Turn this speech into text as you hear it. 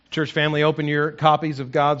Church family, open your copies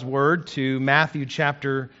of God's Word to Matthew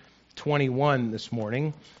chapter 21 this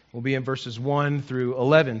morning. We'll be in verses 1 through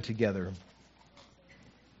 11 together.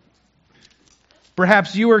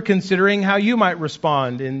 Perhaps you are considering how you might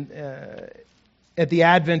respond at the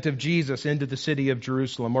advent of Jesus into the city of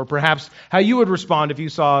Jerusalem, or perhaps how you would respond if you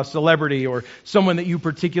saw a celebrity or someone that you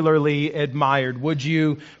particularly admired. Would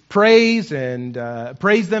you praise them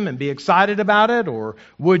and be excited about it, or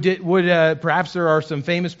would perhaps there are some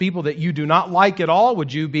famous people that you do not like at all?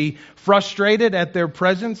 Would you be frustrated at their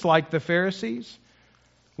presence like the Pharisees?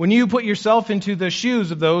 When you put yourself into the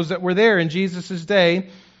shoes of those that were there in Jesus' day,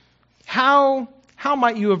 how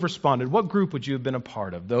might you have responded? What group would you have been a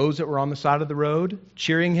part of? Those that were on the side of the road,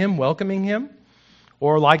 cheering him, welcoming him?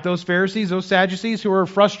 Or like those Pharisees, those Sadducees who were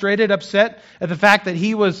frustrated, upset at the fact that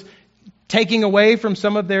he was taking away from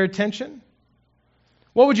some of their attention?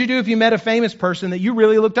 What would you do if you met a famous person that you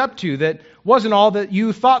really looked up to that wasn't all that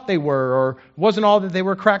you thought they were or wasn't all that they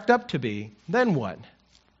were cracked up to be? Then what?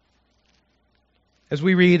 As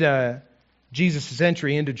we read Jesus'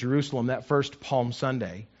 entry into Jerusalem that first Palm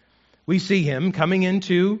Sunday, we see him coming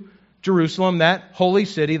into Jerusalem, that holy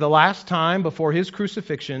city, the last time before his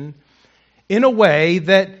crucifixion, in a way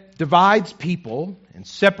that divides people and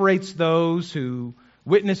separates those who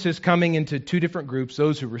witness his coming into two different groups,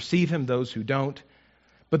 those who receive him, those who don't.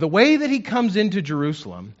 But the way that he comes into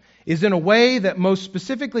Jerusalem is in a way that most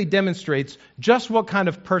specifically demonstrates just what kind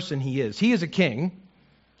of person he is. He is a king,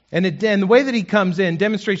 and the way that he comes in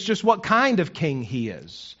demonstrates just what kind of king he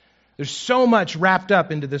is. There's so much wrapped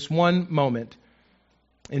up into this one moment.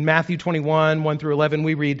 In Matthew 21, 1 through 11,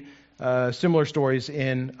 we read similar stories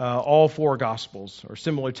in all four Gospels, or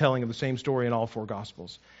similar telling of the same story in all four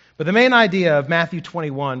Gospels. But the main idea of Matthew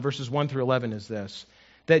 21, verses 1 through 11 is this,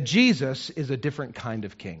 that Jesus is a different kind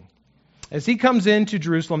of king. As he comes into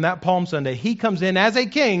Jerusalem that Palm Sunday, he comes in as a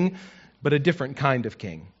king, but a different kind of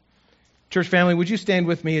king. Church family, would you stand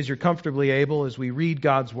with me as you're comfortably able as we read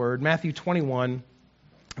God's Word? Matthew 21,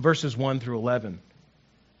 verses 1 through 11.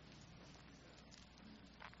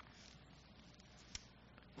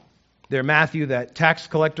 There, Matthew, that tax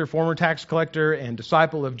collector, former tax collector and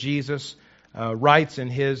disciple of Jesus, writes in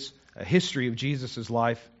his history of Jesus'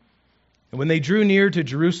 life. And when they drew near to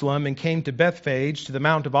Jerusalem and came to Bethphage, to the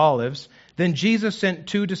Mount of Olives, then Jesus sent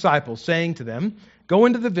two disciples, saying to them, "Go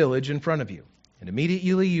into the village in front of you, and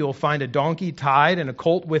immediately you will find a donkey tied and a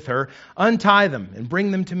colt with her. Untie them and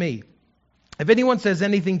bring them to me. If anyone says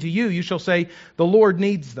anything to you, you shall say, 'The Lord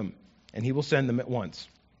needs them,' and he will send them at once."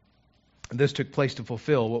 And this took place to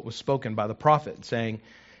fulfill what was spoken by the prophet, saying,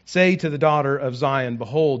 "Say to the daughter of Zion,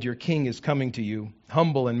 Behold, your king is coming to you,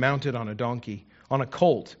 humble and mounted on a donkey, on a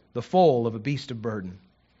colt, the foal of a beast of burden."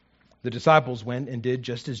 The disciples went and did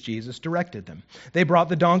just as Jesus directed them. They brought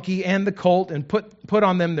the donkey and the colt and put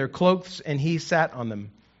on them their cloaks, and he sat on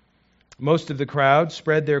them. Most of the crowd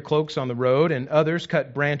spread their cloaks on the road, and others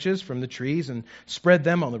cut branches from the trees and spread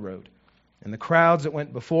them on the road. And the crowds that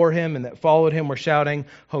went before him and that followed him were shouting,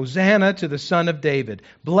 "Hosanna to the Son of David!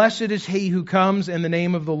 Blessed is he who comes in the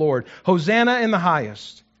name of the Lord! Hosanna in the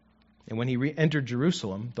highest!" And when he entered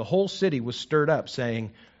Jerusalem, the whole city was stirred up,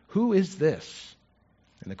 saying, "Who is this?"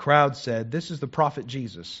 And the crowd said, "This is the prophet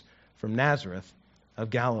Jesus from Nazareth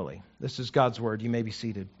of Galilee." This is God's Word. You may be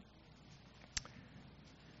seated.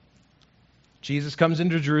 Jesus comes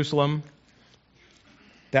into Jerusalem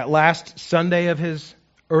that last Sunday of his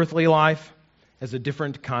earthly life as a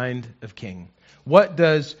different kind of king. What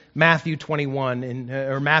does Matthew 21,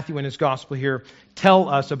 or Matthew in his gospel here, tell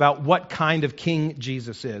us about what kind of king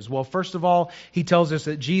Jesus is? Well, first of all, he tells us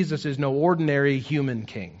that Jesus is no ordinary human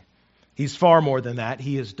king. He's far more than that.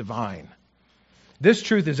 He is divine. This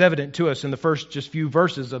truth is evident to us in the first just few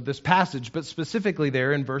verses of this passage, but specifically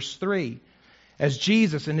there in verse 3. As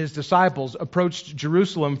Jesus and his disciples approached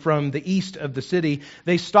Jerusalem from the east of the city,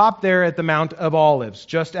 they stopped there at the Mount of Olives,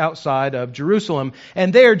 just outside of Jerusalem.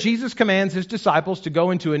 And there, Jesus commands his disciples to go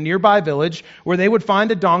into a nearby village where they would find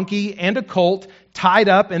a donkey and a colt tied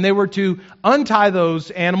up, and they were to untie those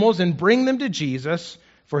animals and bring them to Jesus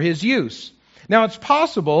for his use. Now, it's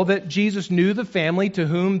possible that Jesus knew the family to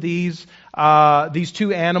whom these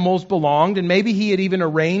two animals belonged, and maybe he had even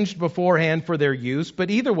arranged beforehand for their use.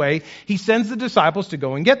 But either way, he sends the disciples to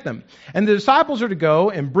go and get them. And the disciples are to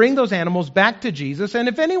go and bring those animals back to Jesus. And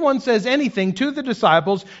if anyone says anything to the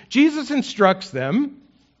disciples, Jesus instructs them,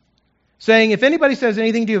 saying, if anybody says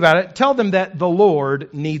anything to you about it, tell them that the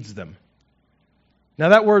Lord needs them. Now,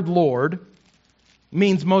 that word Lord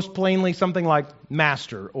means most plainly something like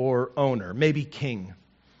master or owner, maybe king.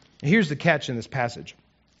 Here's the catch in this passage.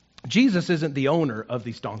 Jesus isn't the owner of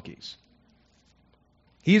these donkeys.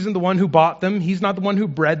 He isn't the one who bought them. He's not the one who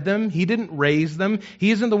bred them. He didn't raise them.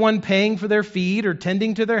 He isn't the one paying for their feed or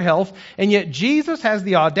tending to their health. And yet Jesus has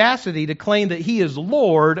the audacity to claim that He is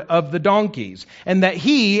Lord of the donkeys, and that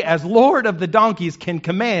He, as Lord of the donkeys, can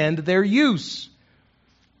command their use.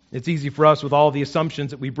 It's easy for us, with all the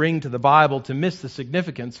assumptions that we bring to the Bible, to miss the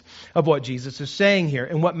significance of what Jesus is saying here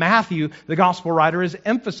and what Matthew, the gospel writer, is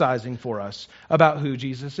emphasizing for us about who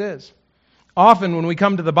Jesus is. Often when we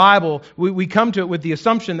come to the Bible, we come to it with the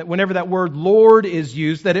assumption that whenever that word Lord is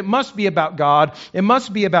used, that it must be about God, it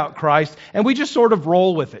must be about Christ, and we just sort of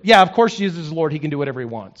roll with it. Yeah, of course Jesus is Lord, He can do whatever He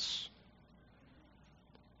wants.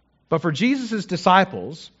 But for Jesus'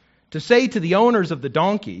 disciples to say to the owners of the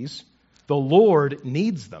donkeys, the Lord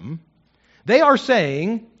needs them, they are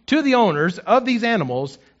saying to the owners of these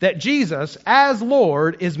animals that Jesus, as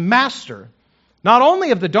Lord, is master, not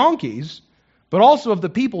only of the donkeys, but also of the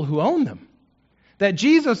people who own them. That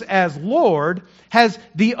Jesus, as Lord, has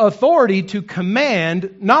the authority to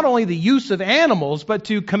command not only the use of animals, but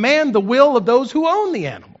to command the will of those who own the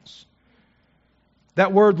animals.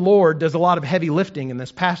 That word Lord does a lot of heavy lifting in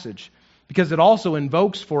this passage, because it also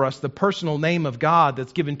invokes for us the personal name of God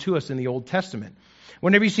that's given to us in the Old Testament.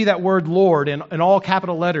 Whenever you see that word Lord in all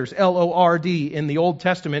capital letters, L-O-R-D, in the Old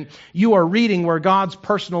Testament, you are reading where God's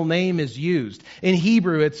personal name is used. In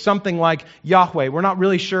Hebrew, it's something like Yahweh. We're not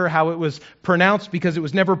really sure how it was pronounced because it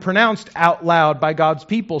was never pronounced out loud by God's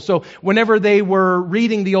people. So whenever they were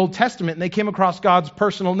reading the Old Testament and they came across God's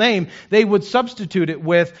personal name, they would substitute it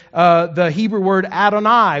with the Hebrew word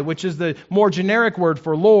Adonai, which is the more generic word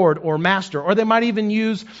for Lord or Master. Or they might even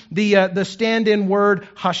use the stand-in word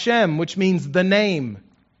Hashem, which means the name.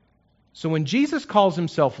 So when Jesus calls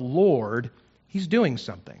Himself Lord, He's doing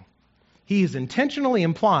something. He is intentionally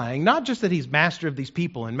implying not just that He's master of these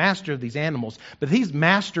people and master of these animals, but that He's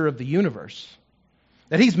master of the universe,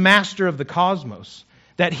 that He's master of the cosmos,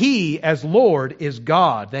 that He, as Lord, is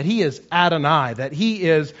God, that He is Adonai, that He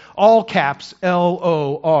is, all caps,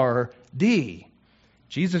 L-O-R-D.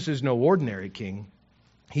 Jesus is no ordinary king.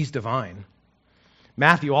 He's divine.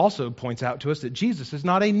 Matthew also points out to us that Jesus is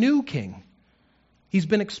not a new king. He's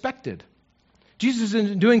been expected. Jesus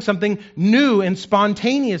isn't doing something new and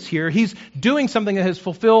spontaneous here. He's doing something that has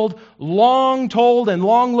fulfilled long told and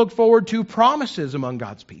long looked forward to promises among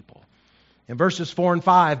God's people. In verses 4 and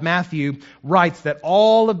 5, Matthew writes that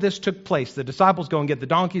all of this took place. The disciples go and get the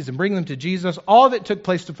donkeys and bring them to Jesus. All of it took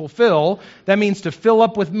place to fulfill. That means to fill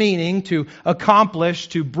up with meaning, to accomplish,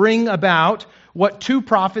 to bring about what two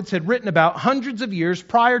prophets had written about hundreds of years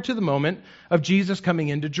prior to the moment of Jesus coming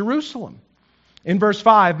into Jerusalem. In verse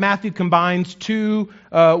 5, Matthew combines two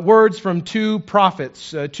words from two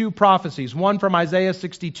prophets, two prophecies, one from Isaiah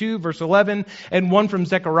 62, verse 11, and one from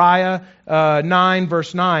Zechariah 9,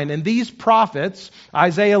 verse 9. And these prophets,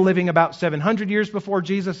 Isaiah living about 700 years before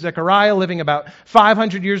Jesus, Zechariah living about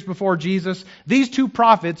 500 years before Jesus, these two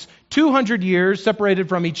prophets, 200 years separated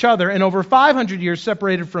from each other and over 500 years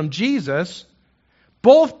separated from Jesus,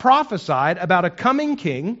 both prophesied about a coming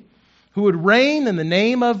king who would reign in the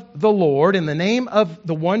name of the Lord, in the name of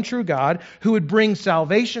the one true God, who would bring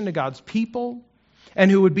salvation to God's people,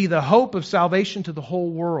 and who would be the hope of salvation to the whole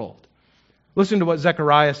world. Listen to what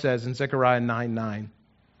Zechariah says in Zechariah 9:9.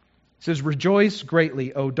 It says, "Rejoice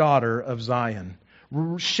greatly, O daughter of Zion.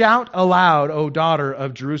 Shout aloud, O daughter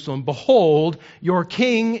of Jerusalem. Behold, your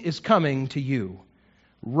king is coming to you.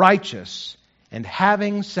 Righteous and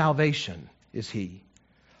having salvation is he.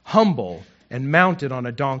 Humble and mounted on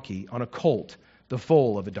a donkey, on a colt, the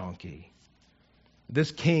foal of a donkey."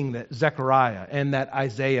 This king that Zechariah and that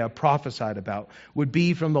Isaiah prophesied about would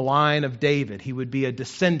be from the line of David. He would be a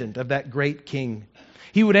descendant of that great king.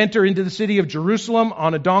 He would enter into the city of Jerusalem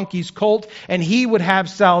on a donkey's colt, and he would have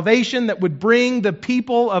salvation that would bring the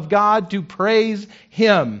people of God to praise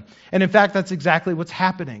Him. And in fact, that's exactly what's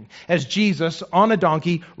happening. As Jesus, on a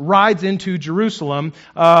donkey, rides into Jerusalem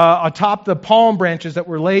atop the palm branches that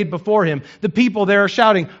were laid before Him, the people there are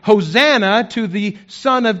shouting, "Hosanna to the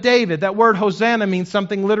Son of David." That word Hosanna means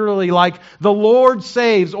something literally like, "The Lord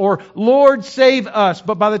saves," or "Lord save us."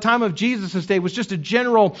 But by the time of Jesus' day, it was just a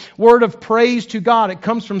general word of praise to God. It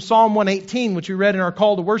comes from Psalm 118, which we read in our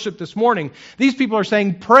call to worship this morning. These people are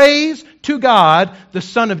saying, "Praise to God, the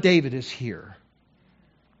Son of David is here."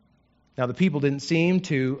 Now, the people didn't seem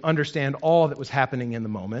to understand all that was happening in the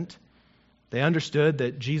moment. They understood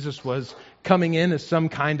that Jesus was coming in as some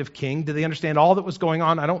kind of king. Did they understand all that was going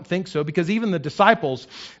on? I don't think so, because even the disciples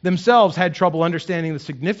themselves had trouble understanding the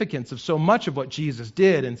significance of so much of what Jesus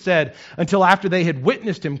did and said until after they had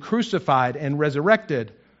witnessed Him crucified and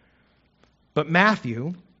resurrected. But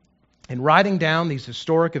Matthew, in writing down these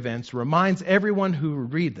historic events, reminds everyone who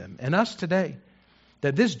would read them, and us today,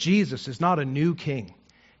 that this Jesus is not a new king.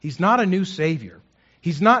 He's not a new Savior.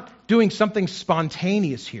 He's not doing something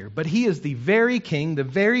spontaneous here, but He is the very King, the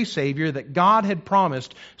very Savior that God had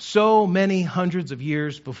promised so many hundreds of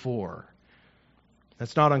years before.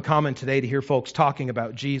 It's not uncommon today to hear folks talking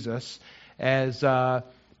about Jesus as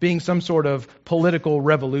being some sort of political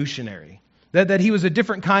revolutionary. That he was a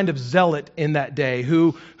different kind of zealot in that day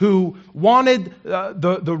who wanted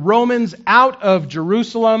the Romans out of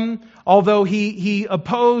Jerusalem, although he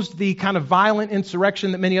opposed the kind of violent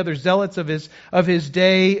insurrection that many other zealots of his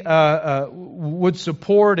day would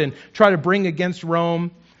support and try to bring against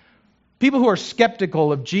Rome. People who are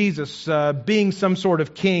skeptical of Jesus being some sort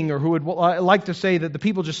of king, or who would like to say that the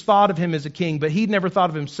people just thought of Him as a king, but He'd never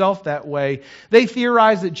thought of Himself that way, they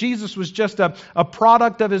theorize that Jesus was just a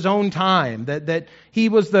product of His own time, that He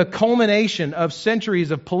was the culmination of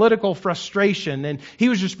centuries of political frustration, and He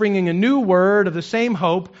was just bringing a new word of the same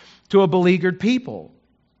hope to a beleaguered people.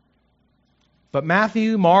 But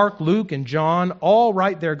Matthew, Mark, Luke, and John all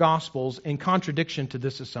write their Gospels in contradiction to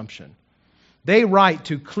this assumption. They write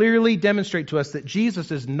to clearly demonstrate to us that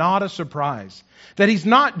Jesus is not a surprise, that He's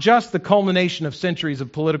not just the culmination of centuries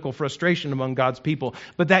of political frustration among God's people,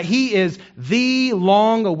 but that He is the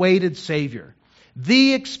long-awaited Savior,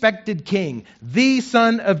 the expected King, the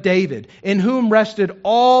Son of David, in whom rested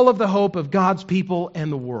all of the hope of God's people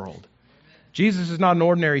and the world. Jesus is not an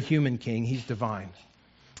ordinary human king, He's divine.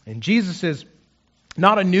 And Jesus is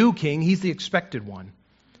not a new king, He's the expected one.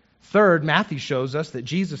 Third, Matthew shows us that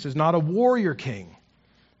Jesus is not a warrior king,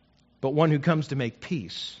 but one who comes to make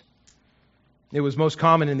peace. It was most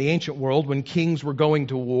common in the ancient world when kings were going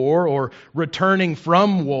to war or returning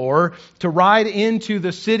from war to ride into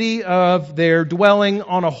the city of their dwelling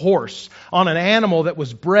on a horse, on an animal that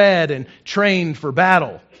was bred and trained for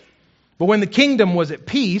battle. But when the kingdom was at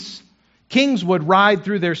peace, kings would ride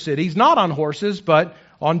through their cities, not on horses, but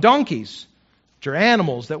on donkeys, which are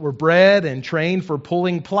animals that were bred and trained for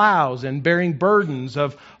pulling plows and bearing burdens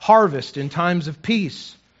of harvest in times of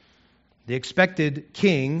peace. The expected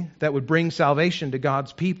king that would bring salvation to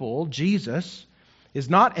God's people, Jesus, is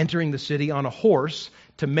not entering the city on a horse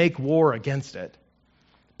to make war against it,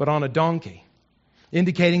 but on a donkey,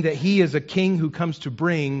 indicating that He is a king who comes to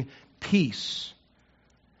bring peace.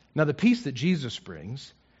 Now, the peace that Jesus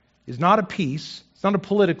brings is not a peace, it's not a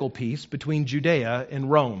political peace between Judea and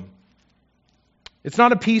Rome. It's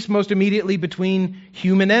not a peace most immediately between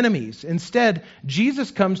human enemies. Instead,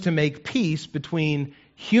 Jesus comes to make peace between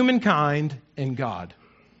humankind and God.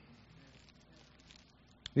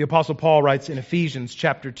 The Apostle Paul writes in Ephesians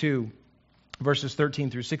chapter 2, verses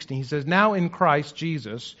 13 through 16, he says, "Now in Christ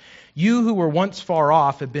Jesus, you who were once far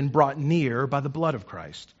off have been brought near by the blood of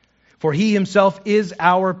Christ. For He Himself is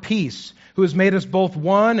our peace, who has made us both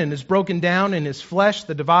one and has broken down in His flesh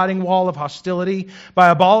the dividing wall of hostility by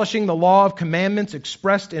abolishing the law of commandments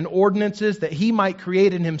expressed in ordinances, that He might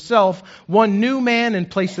create in Himself one new man in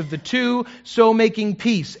place of the two, so making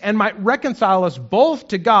peace, and might reconcile us both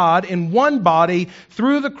to God in one body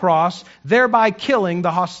through the cross, thereby killing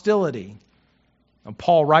the hostility." And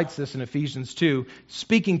Paul writes this in Ephesians 2,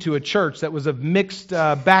 speaking to a church that was of mixed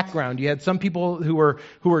background. You had some people who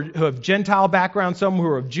have Gentile background, some who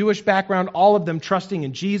are of Jewish background, all of them trusting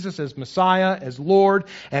in Jesus as Messiah, as Lord,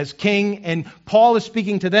 as King. And Paul is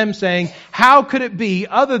speaking to them saying, how could it be,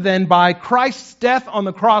 other than by Christ's death on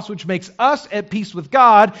the cross, which makes us at peace with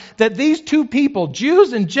God, that these two people,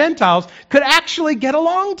 Jews and Gentiles, could actually get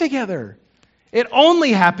along together? It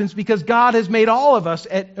only happens because God has made all of us,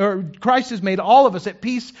 Christ has made all of us at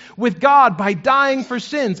peace with God by dying for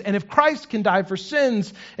sins. And if Christ can die for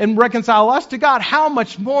sins and reconcile us to God, how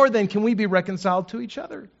much more then can we be reconciled to each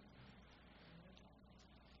other?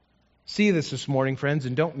 See this morning, friends,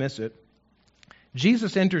 and don't miss it.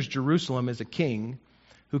 Jesus enters Jerusalem as a king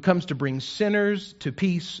who comes to bring sinners to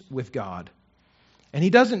peace with God. And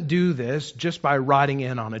He doesn't do this just by riding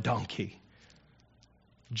in on a donkey.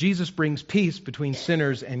 Jesus brings peace between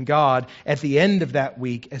sinners and God at the end of that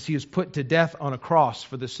week as He is put to death on a cross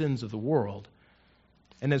for the sins of the world.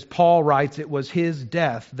 And as Paul writes, it was His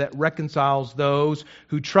death that reconciles those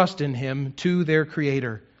who trust in Him to their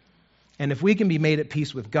Creator. And if we can be made at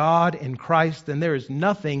peace with God in Christ, then there is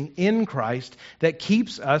nothing in Christ that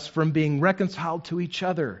keeps us from being reconciled to each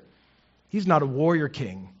other. He's not a warrior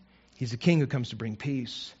king. He's a king who comes to bring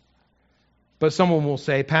peace. But someone will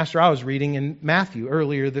say, Pastor, I was reading in Matthew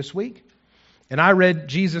earlier this week, and I read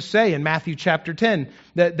Jesus say in Matthew chapter 10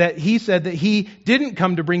 that He said that He didn't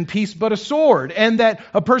come to bring peace but a sword, and that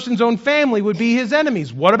a person's own family would be his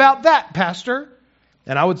enemies. What about that, Pastor?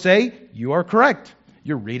 And I would say, you are correct.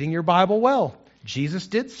 You're reading your Bible well. Jesus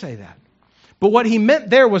did say that. But what he meant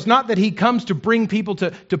there was not that he comes to bring people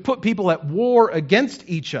to put people at war against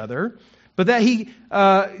each other, but that he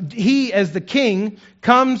as the king,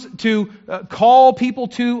 comes to call people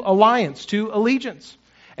to alliance, to allegiance.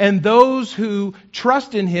 And those who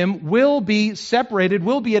trust in him will be separated,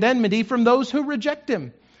 will be at enmity from those who reject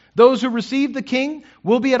him. Those who receive the king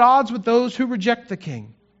will be at odds with those who reject the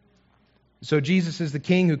king. So Jesus is the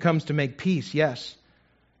king who comes to make peace, yes.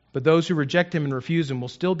 But those who reject him and refuse him will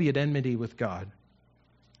still be at enmity with God.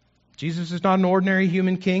 Jesus is not an ordinary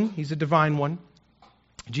human king. He's a divine one.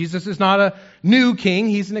 Jesus is not a new king.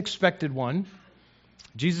 He's an expected one.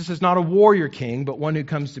 Jesus is not a warrior king, but one who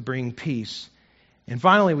comes to bring peace. And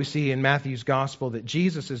finally, we see in Matthew's gospel that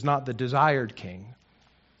Jesus is not the desired king,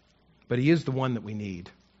 but he is the one that we need.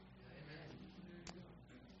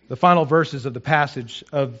 The final verses of the passage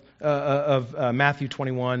of Matthew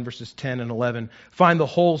 21, verses 10 and 11, find the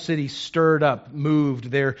whole city stirred up,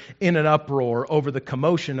 moved. They're in an uproar over the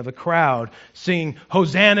commotion of the crowd, singing,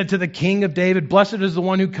 "Hosanna to the King of David. Blessed is the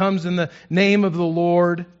one who comes in the name of the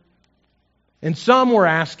Lord." And some were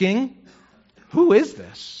asking, "Who is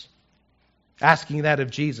this?" Asking that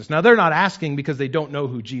of Jesus. Now, they're not asking because they don't know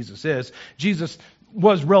who Jesus is. Jesus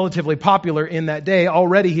was relatively popular in that day.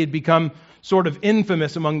 Already he had become sort of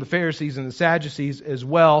infamous among the Pharisees and the Sadducees as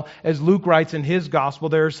well. As Luke writes in his gospel,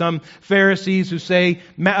 there are some Pharisees who say,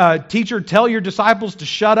 "Teacher, tell your disciples to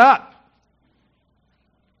shut up."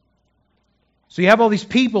 So you have all these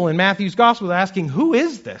people in Matthew's gospel asking, "Who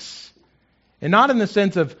is this?" And not in the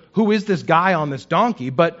sense of, who is this guy on this donkey,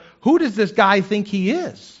 but who does this guy think he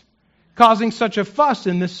is, causing such a fuss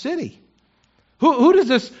in this city? What does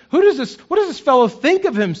this fellow think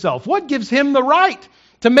of himself? What gives him the right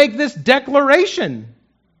to make this declaration?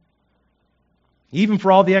 Even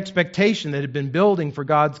for all the expectation that had been building for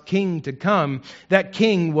God's king to come, that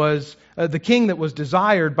king was, the king that was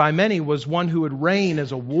desired by many was one who would reign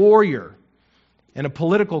as a warrior and a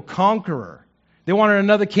political conqueror. They wanted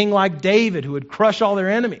another king like David who would crush all their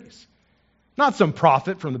enemies. Not some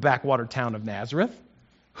prophet from the backwater town of Nazareth.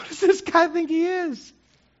 Who does this guy think he is?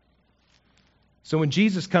 So when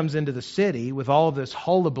Jesus comes into the city with all of this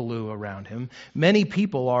hullabaloo around him, many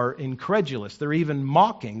people are incredulous. They're even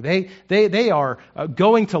mocking. They are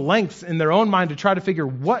going to lengths in their own mind to try to figure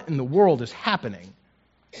what in the world is happening.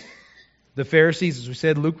 The Pharisees, as we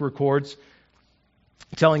said, Luke records,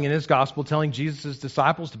 telling in his gospel, telling Jesus'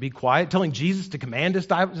 disciples to be quiet, telling Jesus to command his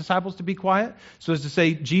disciples to be quiet. So as to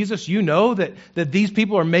say, Jesus, you know that these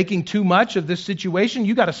people are making too much of this situation.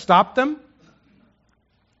 You got to stop them.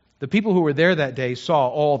 The people who were there that day saw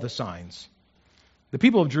all the signs. The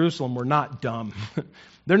people of Jerusalem were not dumb.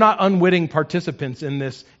 They're not unwitting participants in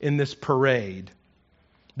this parade.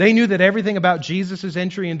 They knew that everything about Jesus'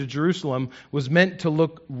 entry into Jerusalem was meant to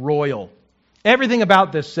look royal. Everything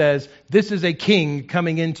about this says, this is a king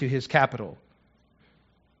coming into his capital.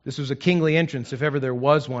 This was a kingly entrance, if ever there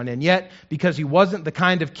was one. And yet, because he wasn't the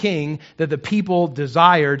kind of king that the people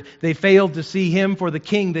desired, they failed to see him for the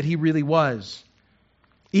king that he really was.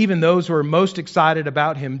 Even those who were most excited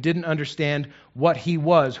about him didn't understand what he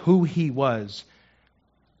was, who he was.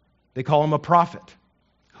 They call him a prophet.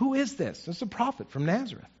 Who is this? It's a prophet from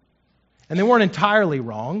Nazareth. And they weren't entirely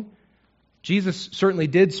wrong. Jesus certainly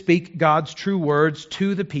did speak God's true words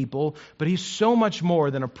to the people, but he's so much more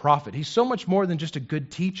than a prophet. He's so much more than just a good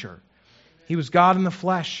teacher. He was God in the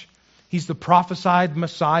flesh. He's the prophesied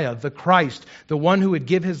Messiah, the Christ, the one who would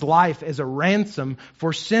give his life as a ransom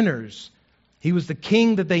for sinners. He was the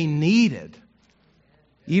king that they needed,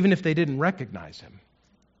 even if they didn't recognize him.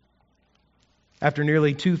 After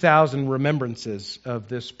nearly 2,000 remembrances of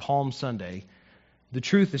this Palm Sunday, the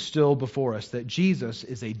truth is still before us that Jesus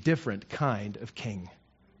is a different kind of king.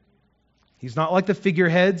 He's not like the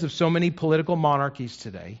figureheads of so many political monarchies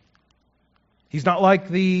today. He's not like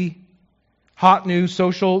the hot new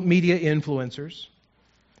social media influencers.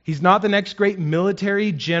 He's not the next great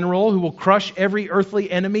military general who will crush every earthly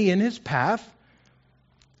enemy in his path.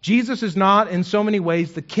 Jesus is not, in so many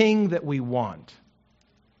ways, the king that we want.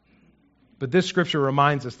 But this scripture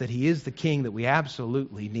reminds us that he is the king that we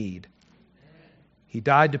absolutely need. He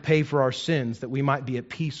died to pay for our sins that we might be at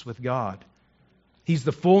peace with God. He's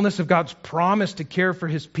the fullness of God's promise to care for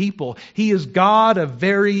his people. He is God, a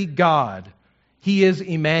very God. He is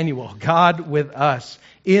Emmanuel, God with us,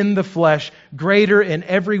 in the flesh, greater in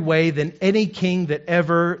every way than any king that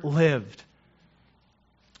ever lived.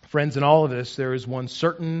 Friends, in all of this, there is one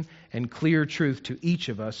certain and clear truth to each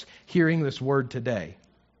of us hearing this word today.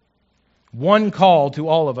 One call to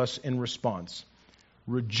all of us in response.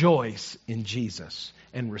 Rejoice in Jesus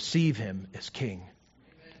and receive him as King.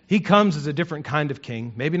 He comes as a different kind of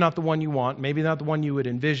king, maybe not the one you want, maybe not the one you would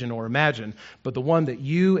envision or imagine, but the one that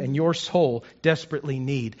you and your soul desperately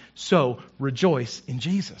need. So rejoice in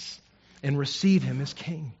Jesus and receive him as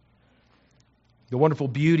king. The wonderful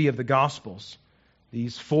beauty of the Gospels,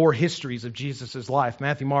 these four histories of Jesus' life,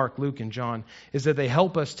 Matthew, Mark, Luke, and John, is that they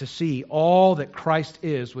help us to see all that Christ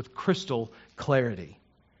is with crystal clarity.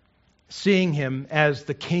 Seeing him as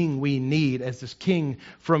the king we need, as this king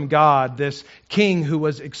from God, this king who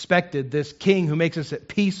was expected, this king who makes us at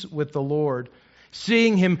peace with the Lord.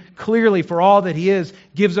 Seeing him clearly for all that he is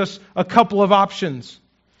gives us a couple of options.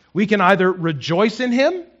 We can either rejoice in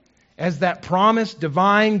him as that promised,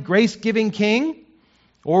 divine, grace-giving king,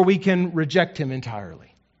 or we can reject him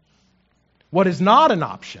entirely. What is not an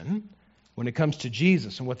option when it comes to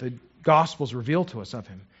Jesus and what the Gospels reveal to us of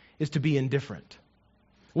him is to be indifferent.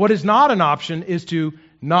 What is not an option is to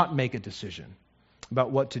not make a decision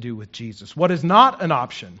about what to do with Jesus. What is not an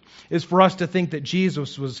option is for us to think that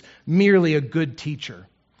Jesus was merely a good teacher,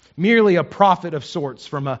 merely a prophet of sorts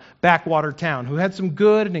from a backwater town who had some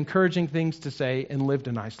good and encouraging things to say and lived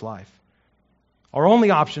a nice life. Our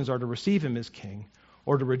only options are to receive him as king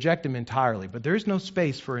or to reject him entirely, but there is no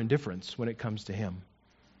space for indifference when it comes to him.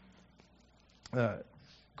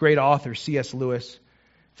 Great author C.S. Lewis,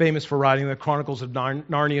 famous for writing the Chronicles of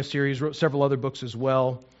Narnia series, wrote several other books as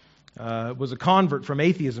well, was a convert from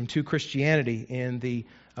atheism to Christianity in the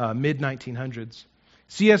mid-1900s.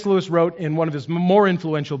 C.S. Lewis wrote in one of his more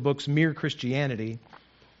influential books, Mere Christianity,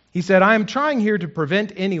 he said, "I am trying here to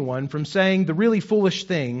prevent anyone from saying the really foolish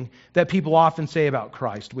thing that people often say about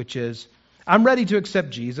Christ, which is, I'm ready to accept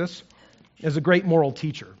Jesus as a great moral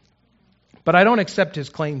teacher, but I don't accept his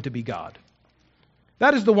claim to be God.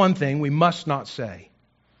 That is the one thing we must not say.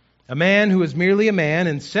 A man who is merely a man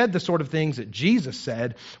and said the sort of things that Jesus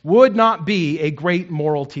said would not be a great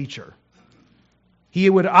moral teacher. He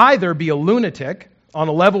would either be a lunatic on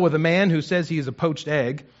a level with a man who says he is a poached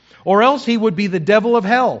egg, or else he would be the devil of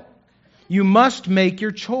hell. You must make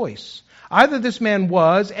your choice. Either this man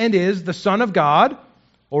was and is the Son of God,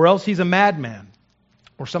 or else he's a madman,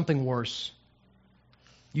 or something worse.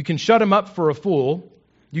 You can shut him up for a fool,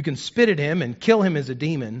 you can spit at him and kill him as a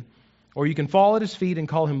demon, or you can fall at his feet and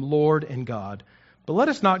call him Lord and God. But let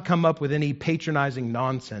us not come up with any patronizing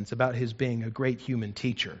nonsense about his being a great human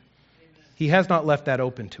teacher. He has not left that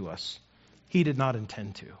open to us. He did not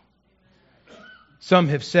intend to." Some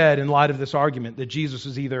have said, in light of this argument, that Jesus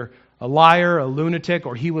was either a liar, a lunatic,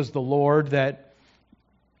 or he was the Lord, that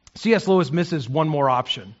C.S. Lewis misses one more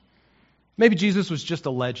option. Maybe Jesus was just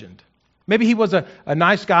a legend. Maybe he was a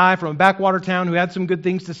nice guy from a backwater town who had some good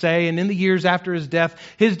things to say, and in the years after his death,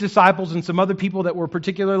 his disciples and some other people that were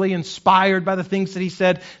particularly inspired by the things that he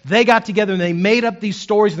said, they got together and they made up these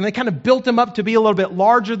stories, and they kind of built him up to be a little bit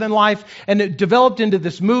larger than life, and it developed into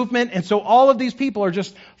this movement, and so all of these people are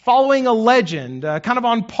just following a legend, kind of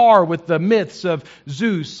on par with the myths of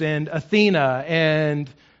Zeus and Athena and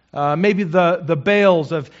maybe the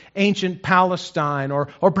Baals of ancient Palestine, or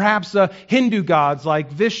perhaps Hindu gods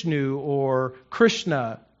like Vishnu or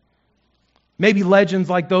Krishna. Maybe legends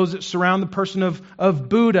like those that surround the person of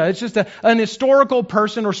Buddha. It's just an historical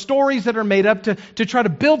person or stories that are made up to try to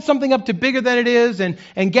build something up to bigger than it is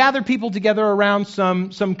and gather people together around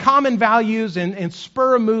some common values and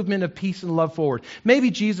spur a movement of peace and love forward.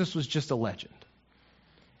 Maybe Jesus was just a legend.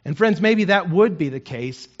 And friends, maybe that would be the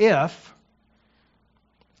case if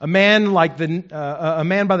a man by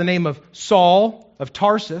the name of Saul of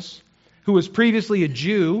Tarsus, who was previously a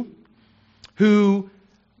Jew, who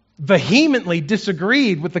vehemently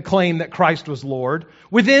disagreed with the claim that Christ was Lord,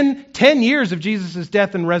 within 10 years of Jesus'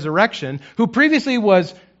 death and resurrection, who previously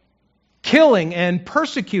was killing and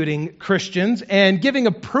persecuting Christians and giving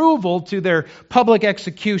approval to their public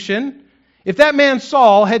execution, if that man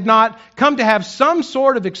Saul had not come to have some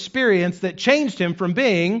sort of experience that changed him from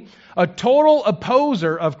being a total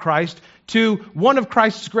opposer of Christ to one of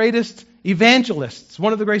Christ's greatest evangelists,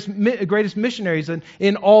 one of the greatest missionaries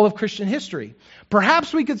in all of Christian history.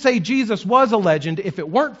 Perhaps we could say Jesus was a legend if it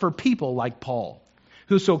weren't for people like Paul,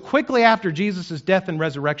 who so quickly after Jesus' death and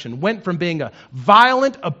resurrection went from being a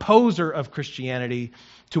violent opposer of Christianity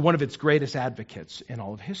to one of its greatest advocates in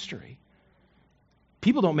all of history.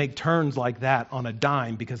 People don't make turns like that on a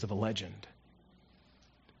dime because of a legend.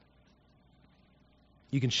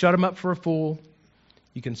 You can shut him up for a fool.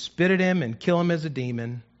 You can spit at him and kill him as a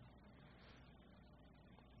demon.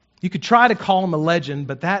 You could try to call him a legend,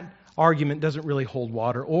 but that argument doesn't really hold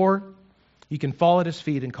water. Or you can fall at his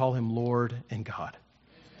feet and call him Lord and God.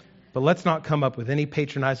 But let's not come up with any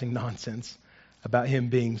patronizing nonsense about him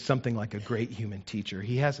being something like a great human teacher.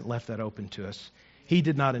 He hasn't left that open to us. He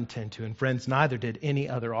did not intend to. And friends, neither did any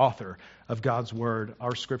other author of God's Word,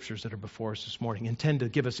 our scriptures that are before us this morning, intend to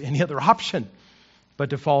give us any other option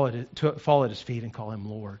but to fall at His feet and call Him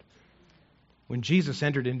Lord. When Jesus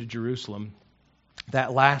entered into Jerusalem,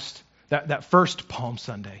 that first Palm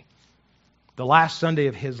Sunday, the last Sunday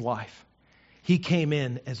of His life, He came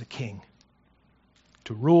in as a king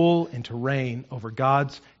to rule and to reign over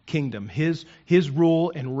God's kingdom. His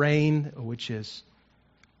rule and reign, which is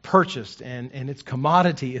purchased, and its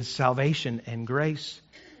commodity is salvation and grace.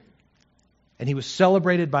 And He was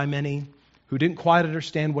celebrated by many who didn't quite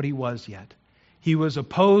understand what He was yet. He was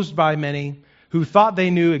opposed by many who thought they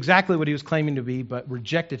knew exactly what He was claiming to be, but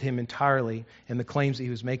rejected Him entirely and the claims that He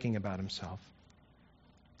was making about Himself.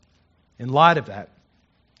 In light of that,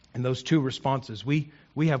 and those two responses, we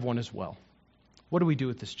have one as well. What do we do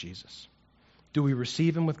with this Jesus? Do we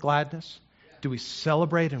receive Him with gladness? Do we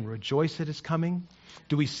celebrate and rejoice at His coming?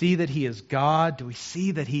 Do we see that He is God? Do we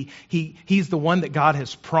see that He's the one that God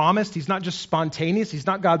has promised? He's not just spontaneous. He's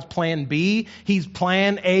not God's plan B. He's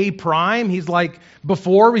plan A prime. He's like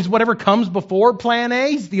before. He's whatever comes before plan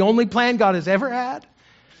A. He's the only plan God has ever had.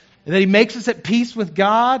 And that He makes us at peace with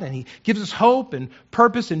God, and He gives us hope and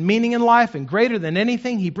purpose and meaning in life, and greater than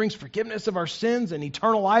anything, He brings forgiveness of our sins and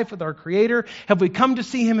eternal life with our Creator. Have we come to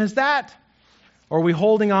see Him as that? Or are we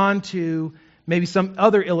holding on to maybe some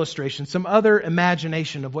other illustration, some other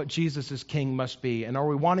imagination of what Jesus as King must be? And are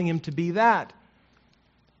we wanting Him to be that?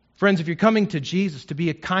 Friends, if you're coming to Jesus to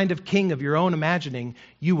be a kind of king of your own imagining,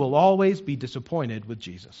 you will always be disappointed with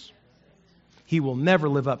Jesus. He will never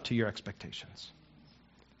live up to your expectations.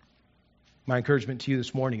 My encouragement to you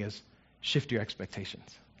this morning is shift your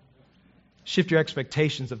expectations. Shift your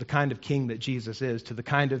expectations of the kind of king that Jesus is to the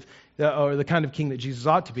kind of king that Jesus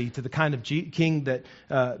ought to be, to the kind of king that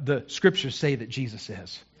the scriptures say that Jesus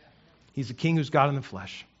is. He's a king who's God in the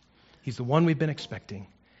flesh. He's the one we've been expecting.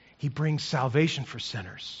 He brings salvation for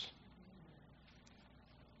sinners.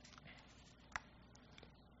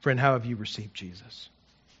 Friend, how have you received Jesus,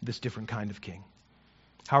 this different kind of king?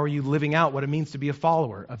 How are you living out what it means to be a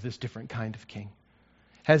follower of this different kind of king?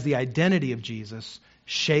 Has the identity of Jesus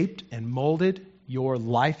shaped and molded your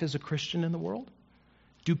life as a Christian in the world?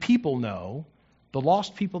 Do people know, the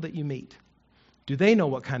lost people that you meet, do they know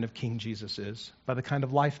what kind of king Jesus is by the kind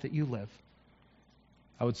of life that you live?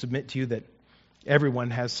 I would submit to you that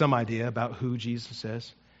everyone has some idea about who Jesus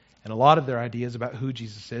is, and a lot of their ideas about who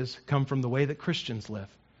Jesus is come from the way that Christians live.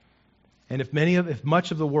 And if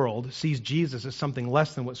much of the world sees Jesus as something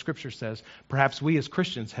less than what Scripture says, perhaps we as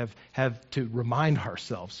Christians have to remind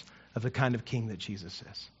ourselves of the kind of king that Jesus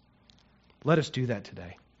is. Let us do that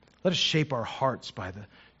today. Let us shape our hearts by the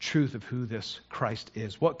truth of who this Christ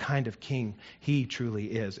is, what kind of king He truly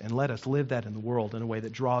is, and let us live that in the world in a way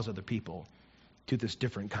that draws other people to this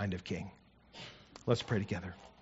different kind of king. Let's pray together.